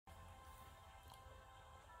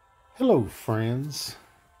Hello, friends.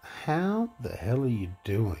 How the hell are you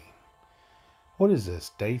doing? What is this,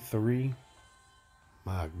 day 3?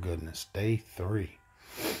 My goodness, day 3.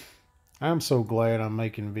 I'm so glad I'm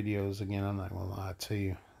making videos again. I'm not gonna lie to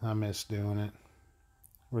you. I miss doing it.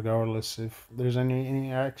 Regardless if there's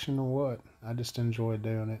any action or what. I just enjoy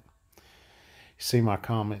doing it. You see my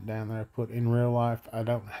comment down there I put, in real life, I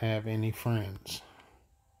don't have any friends.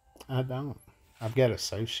 I don't. I've got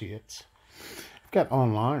associates. I've got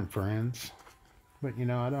online friends. But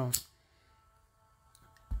I don't.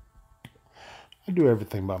 I do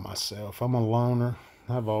everything by myself. I'm a loner.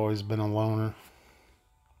 I've always been a loner.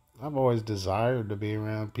 I've always desired to be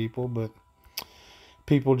around people, but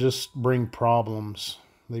people just bring problems.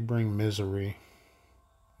 They bring misery,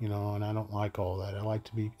 and I don't like all that. I like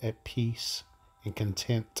to be at peace and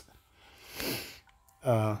content.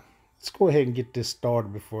 Let's go ahead and get this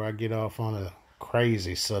started before I get off on a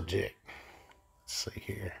crazy subject. Let's see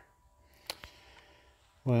here.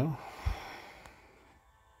 Well,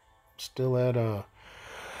 still at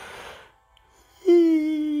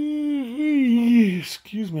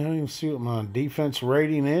excuse me, I don't even see what my defense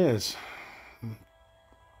rating is.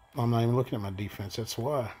 I'm not even looking at my defense, that's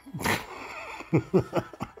why.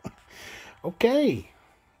 Okay,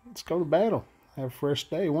 let's go to battle. Have a fresh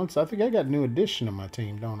day. I think I got a new addition to my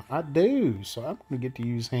team, don't I? I do, so I'm going to get to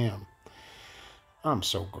use him. I'm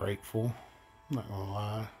so grateful. I'm not going to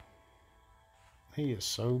lie. He is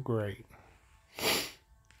so great. Let's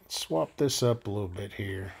swap this up a little bit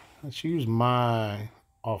here. Let's use my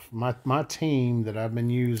team that I've been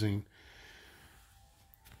using.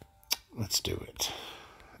 Let's do it.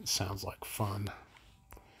 It sounds like fun.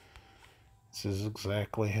 This is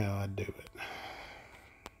exactly how I do it.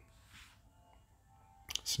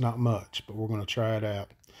 It's not much, but we're going to try it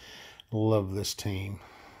out. Love this team.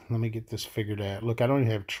 Let me get this figured out. Look, I don't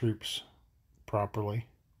even have troops properly.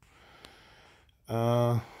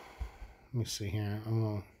 Let me see here. I'm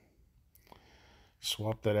going to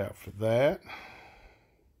swap that out for that.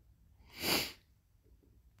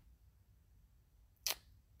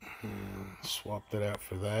 Swap that out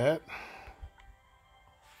for that.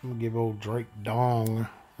 I'm going to give old Drake Dong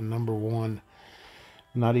a number 1.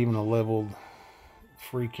 Not even a leveled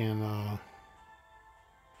freaking...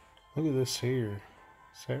 look at this here.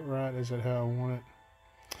 Is that right? Is that how I want it?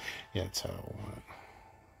 Yeah, that's how I want it.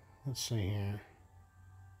 Let's see here.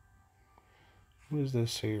 What is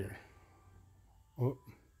this here? Oh,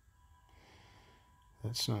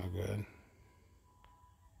 that's not good.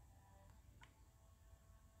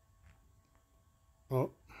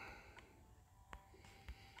 Oh.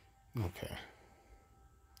 Okay.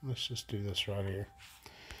 Let's just do this right here.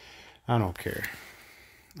 I don't care.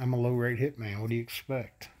 I'm a low-rate hitman. What do you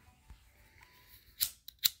expect?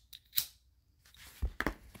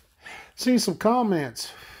 See some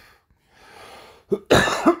comments.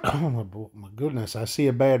 Oh my goodness, I see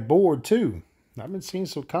a bad board too. I've been seeing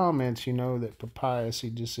some comments, that Papyrus, he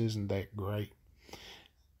just isn't that great.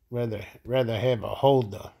 Rather have a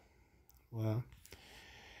Holder. Well,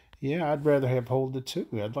 yeah, I'd rather have Holder too.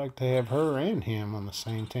 I'd like to have her and him on the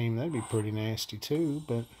same team. That'd be pretty nasty too,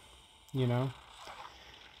 but,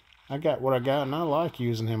 I got what I got, and I like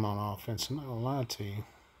using him on offense. I'm not going to lie to you.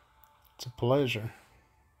 It's a pleasure.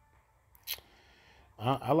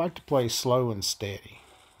 I like to play slow and steady.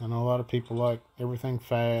 I know a lot of people like everything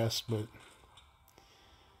fast, but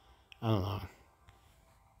I don't know.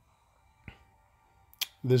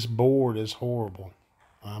 This board is horrible.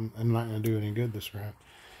 I'm not going to do any good this round.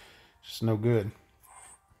 It's just no good.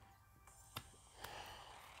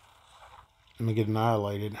 I'm going to get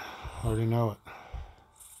annihilated. I already know it.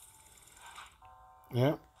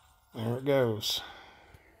 Yep. There it goes.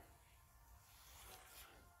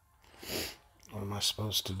 What am I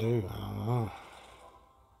supposed to do? I don't know.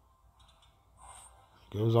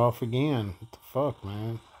 It goes off again. What the fuck,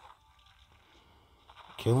 man?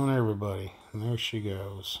 Killing everybody. And there she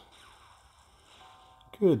goes.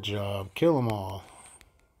 Good job. Kill them all.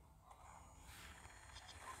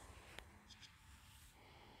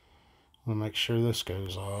 I'm going to make sure this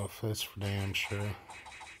goes off. That's for damn sure.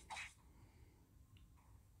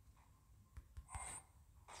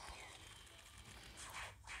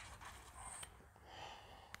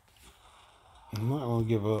 I'm not going to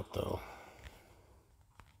give up, though.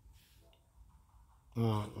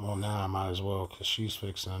 Well, now I might as well, because she's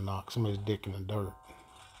fixing to knock somebody's dick in the dirt.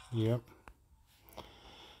 Yep.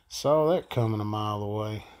 Saw that coming a mile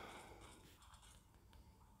away.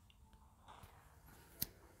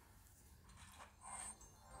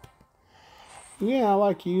 Yeah, I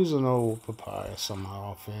like using old Papyrus on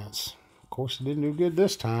my offense. Of course, it didn't do good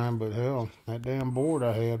this time, but hell, that damn board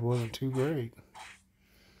I had wasn't too great.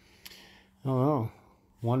 I don't know.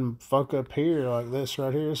 One fuck up here like this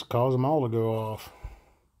right here is cause them all to go off.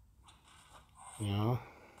 You know?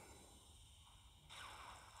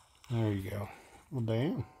 There you go. Well,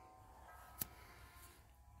 damn.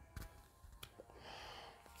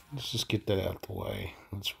 Let's just get that out the way.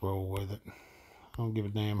 Let's roll with it. I don't give a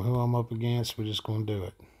damn who I'm up against. We're just going to do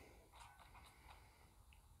it.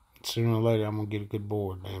 Sooner or later, I'm going to get a good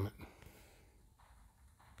board, damn it.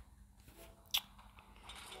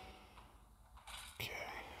 Okay.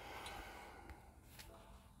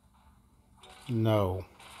 No.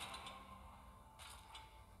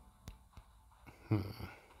 I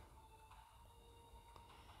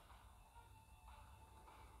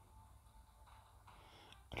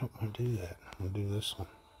don't want to do that. I'm going to do this one.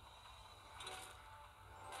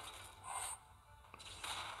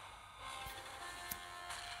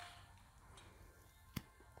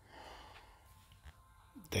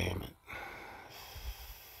 Damn it.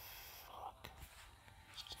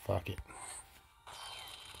 Fuck it.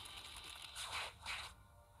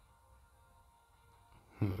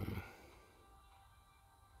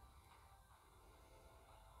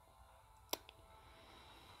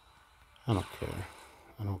 I don't care.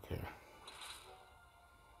 I don't care.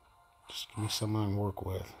 Just give me something I can work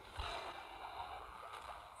with.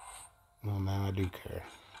 Well, now I do care.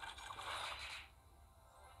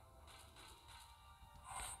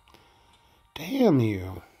 Damn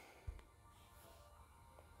you.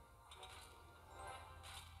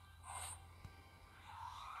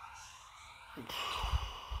 I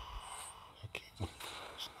can't. I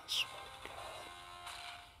swear to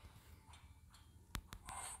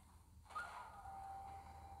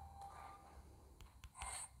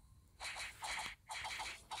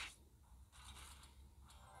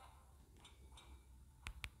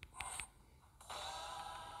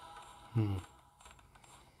God.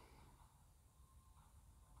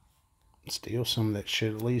 Steal some of that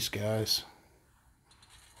shit at least, guys.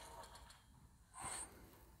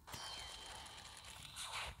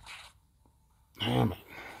 Damn it.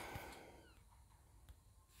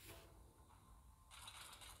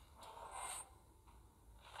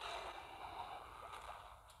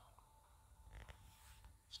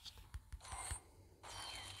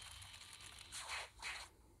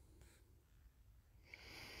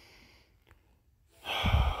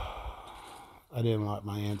 I didn't light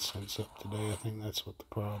my incense up today. I think that's what the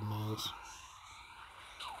problem is.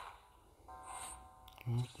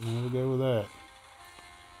 Well, there we go with that.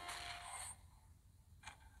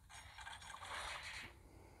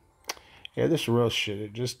 Yeah, this roast shit,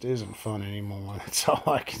 it just isn't fun anymore. That's all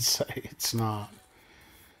I can say. It's not.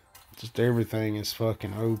 Just everything is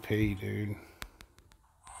fucking OP, dude.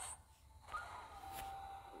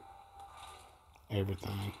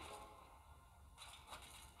 Everything.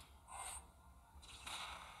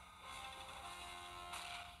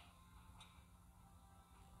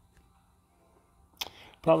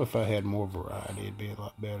 Probably if I had more variety, it'd be a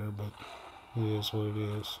lot better, but it is what it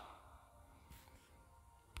is.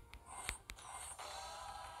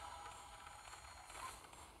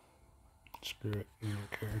 Screw it, I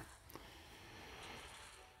don't care.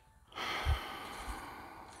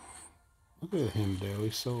 Look at him,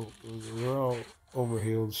 though. We're all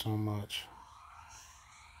overhealed so much.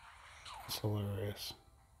 It's hilarious.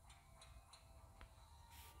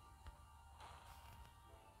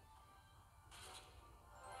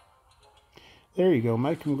 There you go.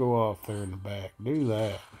 Make him go off there in the back. Do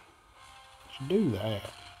that. Just do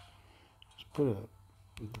that. Just put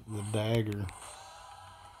the dagger.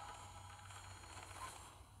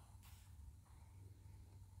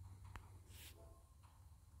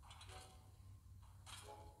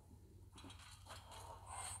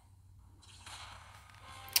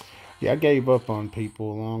 Yeah, I gave up on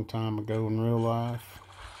people a long time ago in real life.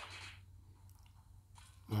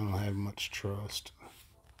 I don't have much trust.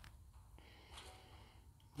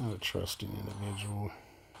 Not a trusting individual.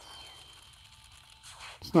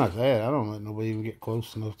 It's not that. I don't let nobody even get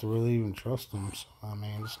close enough to really even trust them. So, I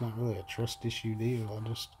mean, it's not really a trust issue deal.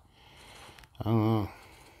 I don't know.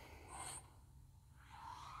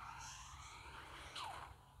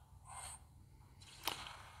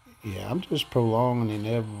 Yeah, I'm just prolonging the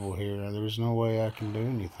inevitable here. There's no way I can do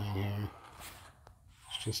anything here.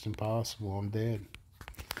 It's just impossible. I'm dead.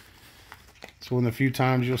 So in the few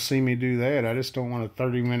times you'll see me do that, I just don't want a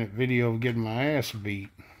 30-minute video of getting my ass beat.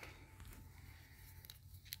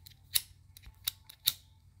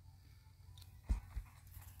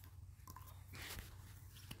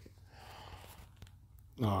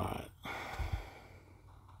 Alright.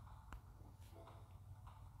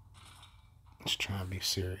 Let's try and be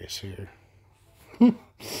serious here.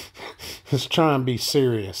 Let's try and be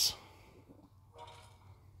serious.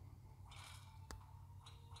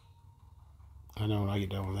 I know when I get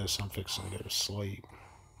done with this, I'm fixing to go to sleep.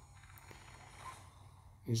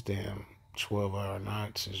 These damn 12-hour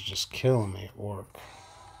nights is just killing me at work.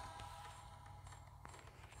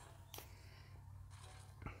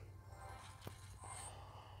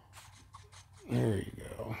 There you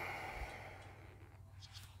go.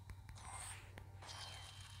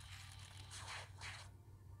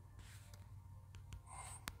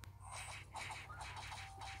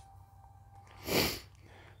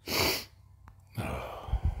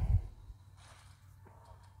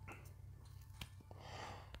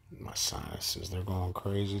 My sinuses, they're going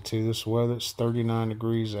crazy too. This weather, it's 39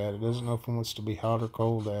 degrees out. It doesn't know if it wants to be hot or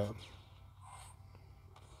cold out.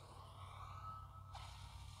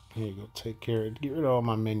 Here you go, take care of it. Get rid of all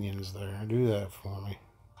my minions there. Do that for me.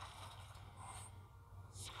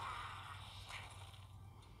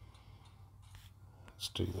 Let's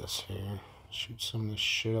do this here. Shoot some of this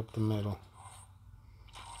shit up the middle.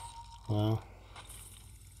 Well.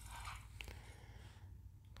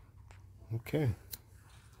 Okay.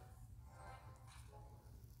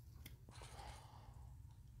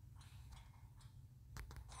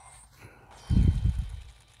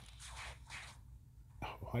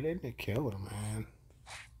 Why didn't it kill her, man?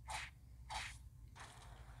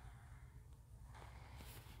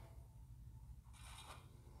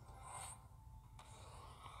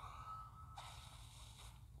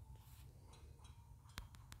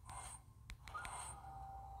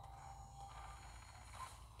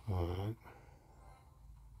 Alright.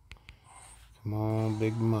 Come on,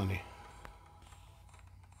 big money.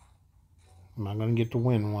 Am I going to get to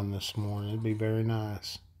win one this morning? It'd be very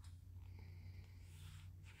nice.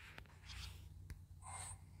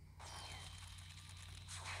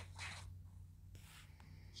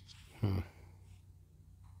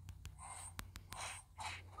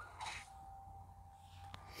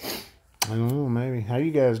 I don't know, maybe. How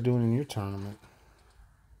you guys doing in your tournament?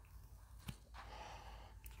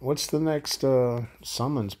 What's the next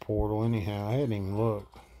summons portal anyhow? I hadn't even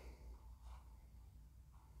looked.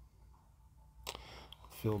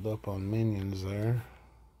 Filled up on minions there.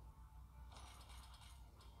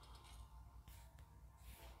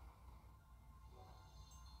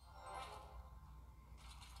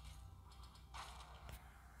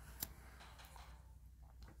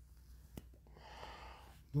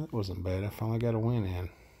 That wasn't bad. I finally got a win in.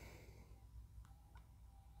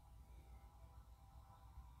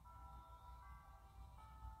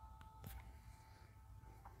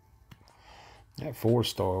 That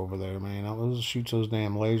 4-star over there, man. I'll shoot those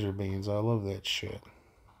damn laser beams. I love that shit.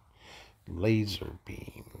 Laser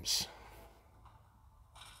beams.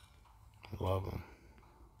 I love them.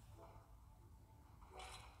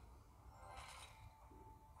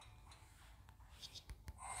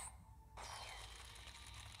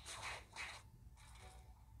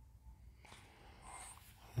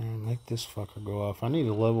 Make this fucker go off. I need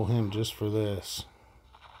to level him just for this.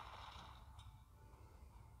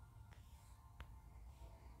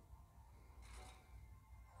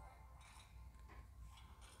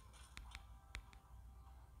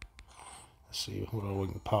 Let's see what we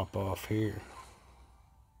can pop off here.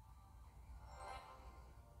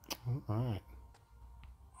 All right.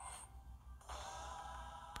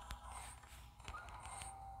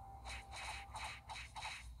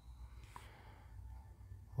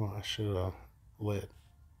 Well, I should have let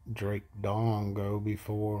Drake Dawn go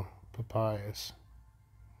before Papyrus.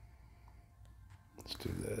 Let's do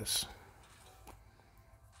this.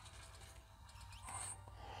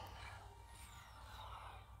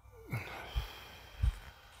 Man,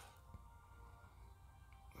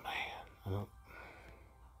 I don't.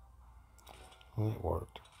 Well, it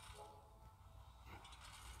worked.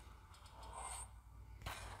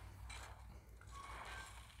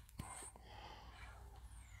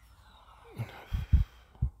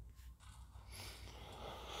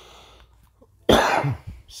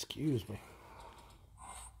 Excuse me.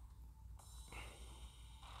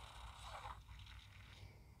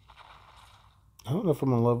 I don't know if I'm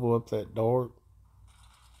gonna level up that dark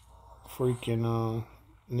freaking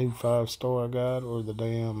new 5-star I got or the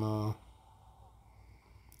damn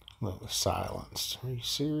well, silenced. Are you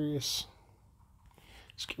serious?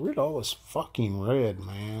 Let's get rid of all this fucking red,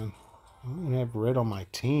 man. I don't even have red on my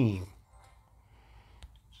team.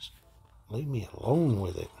 Just leave me alone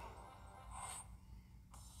with it.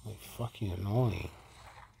 Like fucking annoying.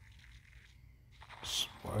 I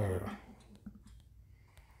swear.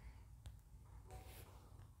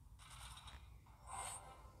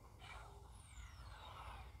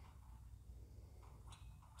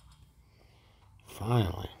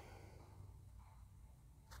 Finally.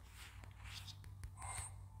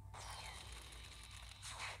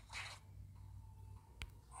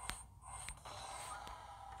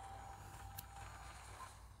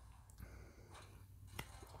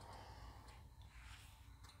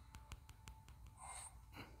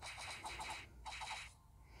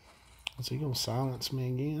 Is he gonna silence me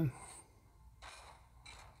again?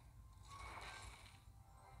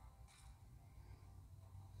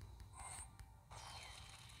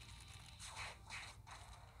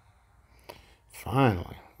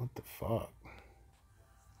 Finally. What the fuck?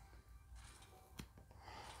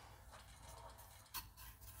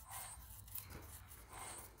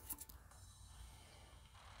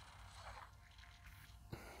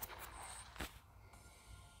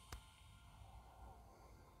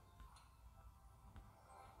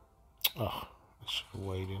 Oh, I should have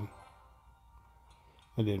waited.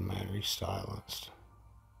 It didn't matter. He's silenced.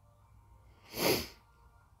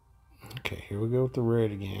 Okay, here we go with the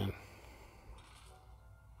red again.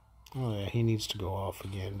 Oh yeah, he needs to go off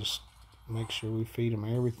again. Just make sure we feed him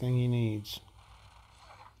everything he needs.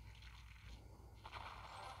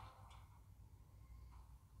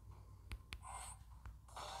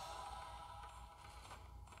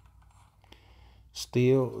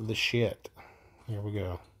 Steal the shit. Here we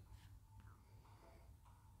go.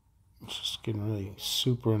 It's just getting really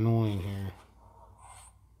super annoying here.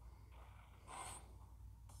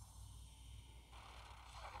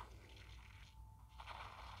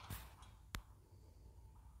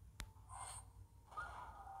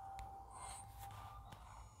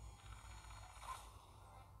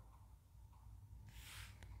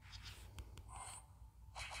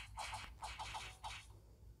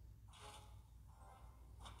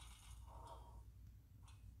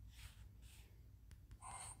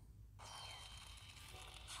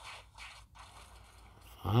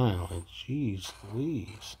 Finally, jeez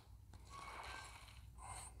Louise.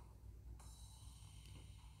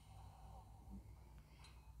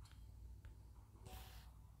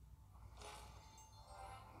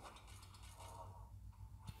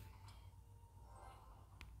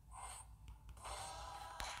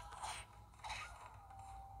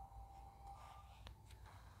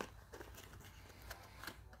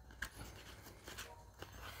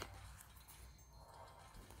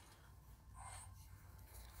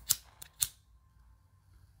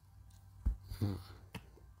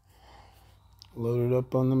 Loaded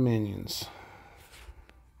up on the minions.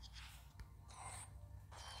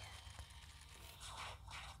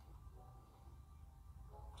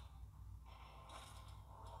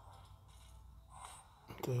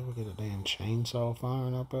 Did we get a damn chainsaw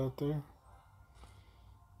firing up out there?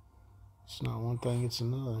 It's not one thing, it's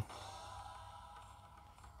another.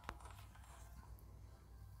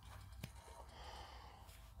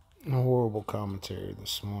 A horrible commentary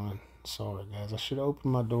this morning. Sorry, guys. I should open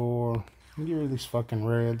my door and get rid of these fucking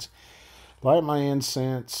reds. Light my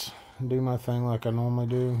incense and do my thing like I normally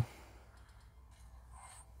do.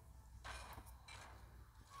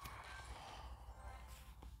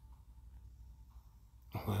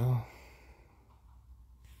 Well,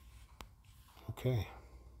 okay.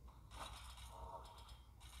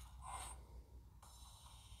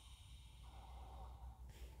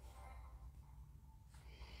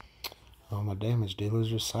 All my damage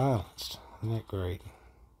dealers are silenced. Isn't that great?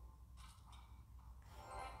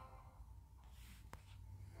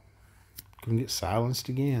 Can get silenced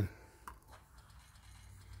again.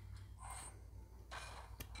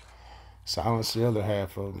 Silence the other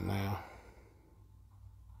half of them now.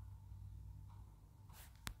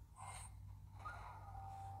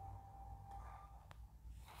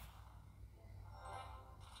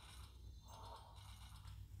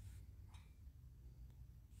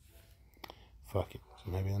 Fuck it.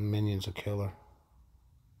 Maybe the minions will kill her.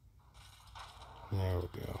 There we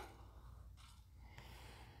go.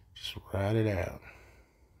 Just ride it out.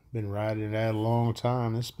 Been riding it out a long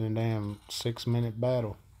time. This has been a damn 6-minute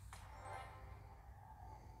battle.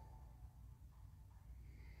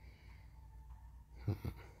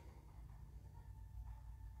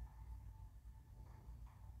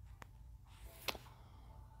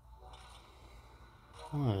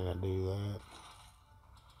 Why did I do that?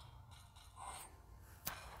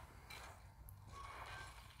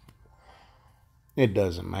 It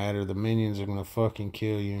doesn't matter. The minions are gonna fucking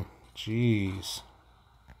kill you. Jeez.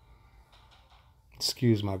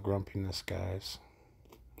 Excuse my grumpiness, guys.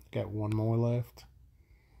 Got one more left.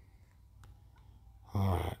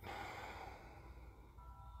 Alright.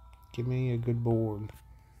 Give me a good board.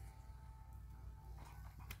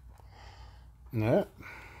 Nope.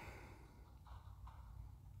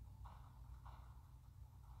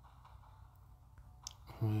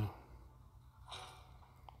 Well.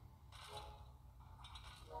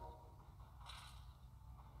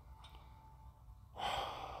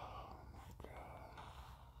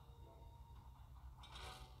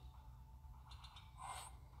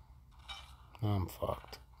 I'm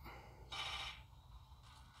fucked.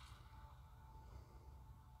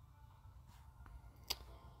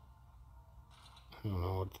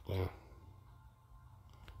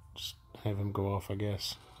 have him go off, I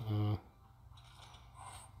guess.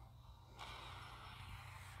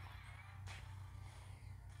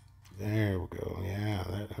 There we go. Yeah,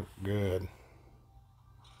 that looked good.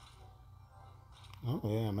 Oh,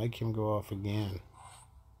 yeah, make him go off again.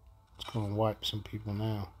 It's going to wipe some people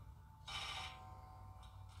now.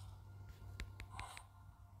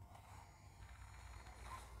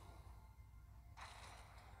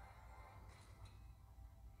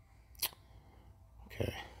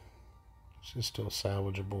 Okay. This is still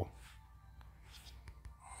salvageable.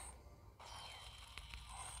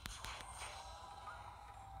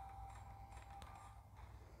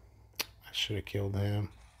 I should have killed him.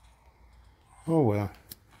 Oh, well.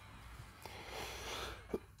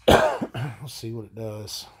 We'll see what it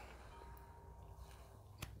does.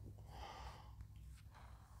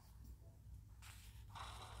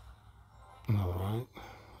 All right.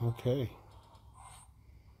 Okay.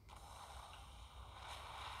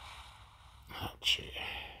 Ouch.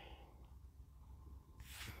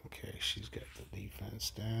 Okay, she's got the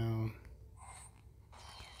defense down.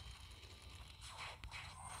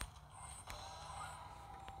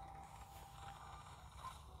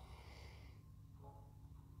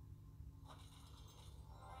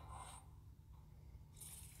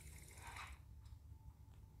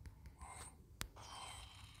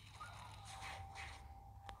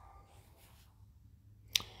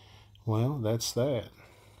 Well, that's that.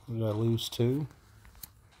 Did I lose 2?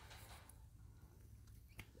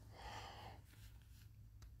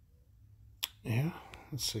 Yeah,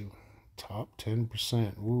 let's see. Top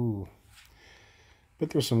 10%. Woo. But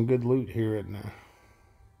there's some good loot here, isn't there?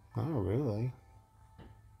 Not really.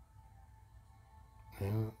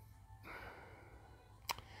 Yeah.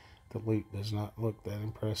 The loot does not look that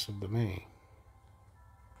impressive to me.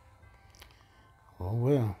 Oh,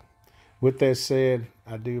 well. With that said,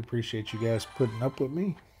 I do appreciate you guys putting up with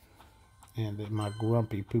me and in my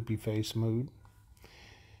grumpy, poopy face mood.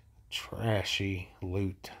 Trashy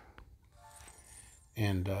loot.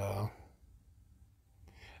 And I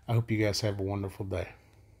hope you guys have a wonderful day.